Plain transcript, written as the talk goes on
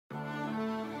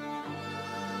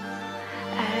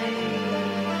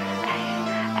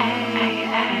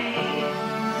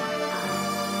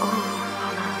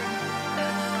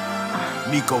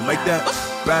Nico, make that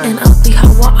bang. An ugly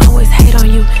hoe will always hate on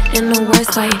you in the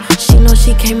worst way. She know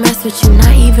she can't mess with you,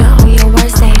 not even on your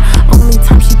worst day. Only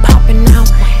time she popping out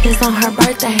is on her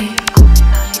birthday.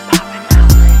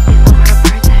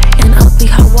 An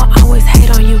ugly hoe will always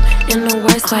hate on you in the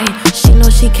worst way. She know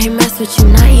she can't mess with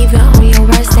you, not even on your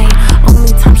worst day.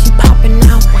 Only time she popping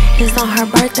out is on her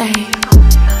birthday.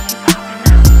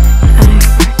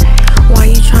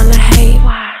 Why you tryna hate?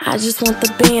 I just want the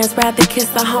bands, rather kiss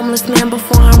the homeless man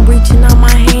before I'm reaching out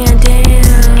my hand. Damn,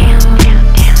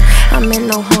 I meant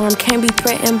no harm, can't be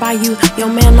threatened by you. Your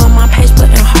man on my page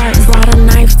putting hearts. Brought a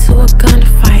knife to a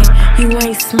gunfight. You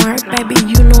ain't smart, baby,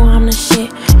 you know I'm the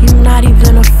shit. You not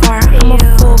even a fart, I'm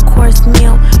a full course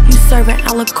meal. You serving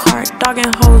a la carte,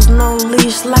 dogging hoes, no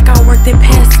leash, like I worked at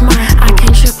PetSmart. I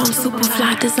can't trip, I'm super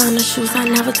fly, designer shoes I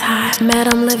never tie.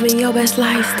 Madam, living your best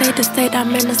life, state to state,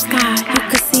 I'm in the sky. You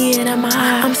can see it in my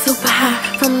eye, I'm super high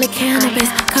from the cannabis.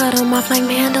 Cut him off like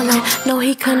mandolin, no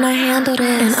he couldn't handle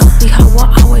this. An ugly hoe will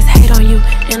always hate on you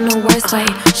in the worst way.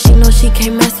 She know she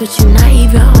can't mess with you, not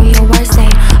even on your worst day.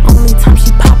 Only time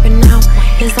she popping out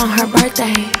is on her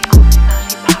birthday.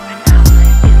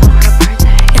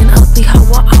 An ugly hoe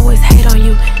will always hate on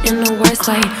you in the worst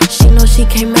way. She know she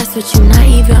can't mess with you, not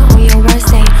even on your worst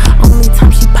day. Only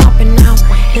time she popping out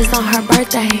is on her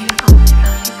birthday.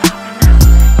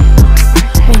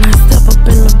 When I step up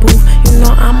in the booth, you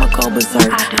know I'ma go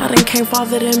berserk. I done came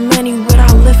farther than many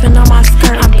without lifting on my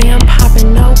skirt. I been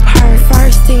popping no perk,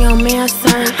 first in your man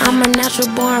sir. I'm a natural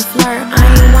born flirt, I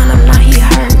ain't want him, now he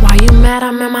hurt. Why you mad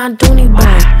I'm in my dooney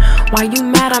bag? Why you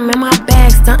mad I'm in my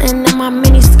bag, stuntin' in my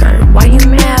mini skirt? Why you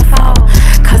mad for?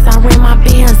 Cause I ran my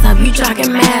bands up, you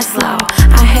jogging mad slow.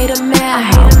 I hate a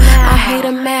mad hoe, I hate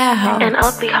a mad hoe. An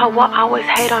ugly hoe will always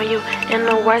hate on you in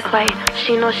the worst way.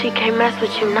 She know she can't mess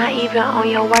with you, not even on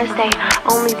your worst day.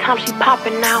 Only time she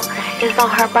popping out is on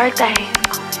her birthday.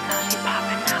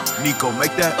 Nico,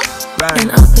 make that bang.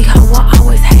 An ugly hoe will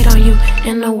always hate on you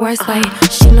in the worst way.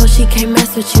 She know she can't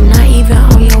mess with you, not even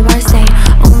on your worst day.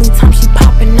 Only time she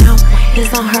popping out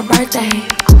is on her birthday.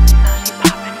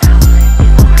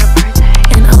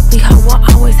 An ugly hoe will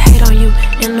always hate on you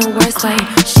in the worst way.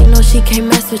 She know she can't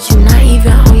mess with you, not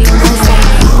even on your worst day.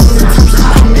 Only time she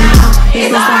popping out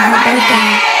is on her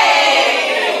birthday.